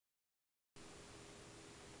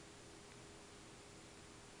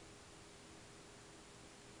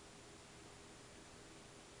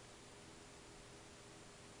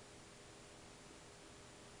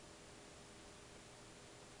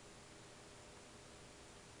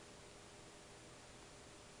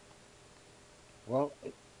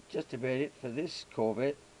just about it for this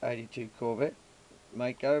Corvette, 82 Corvette.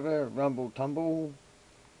 Makeover, rumble tumble.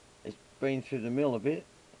 It's been through the mill a bit.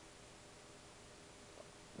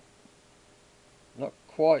 Not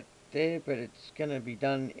quite there, but it's going to be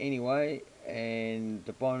done anyway. And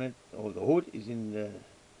the bonnet, or the hood, is in the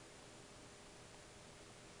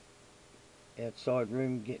outside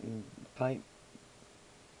room getting paint.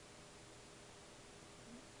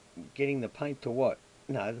 Getting the paint to what?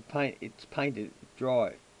 No, the paint, it's painted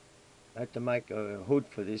dry. I had to make a hood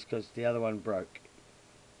for this because the other one broke.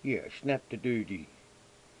 Yeah, snap the doody.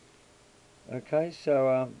 Okay,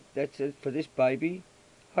 so that's it for this baby.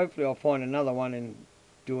 Hopefully I'll find another one and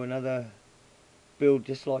do another build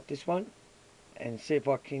just like this one and see if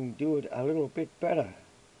I can do it a little bit better.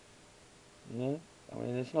 You know, I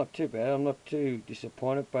mean, it's not too bad. I'm not too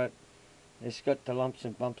disappointed, but it's got the lumps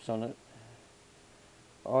and bumps on it.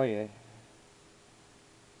 Oh yeah,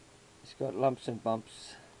 it's got lumps and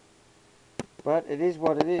bumps, but it is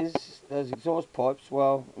what it is. Those exhaust pipes,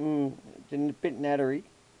 well, it's a bit nattery.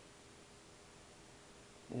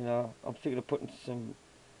 You know, I'm thinking of putting some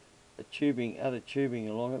other tubing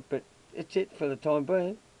along it, but it's it for the time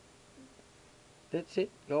being. That's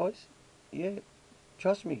it, guys. Yeah,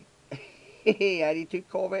 trust me. 82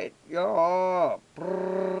 Corvette. Yeah.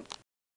 Brrr.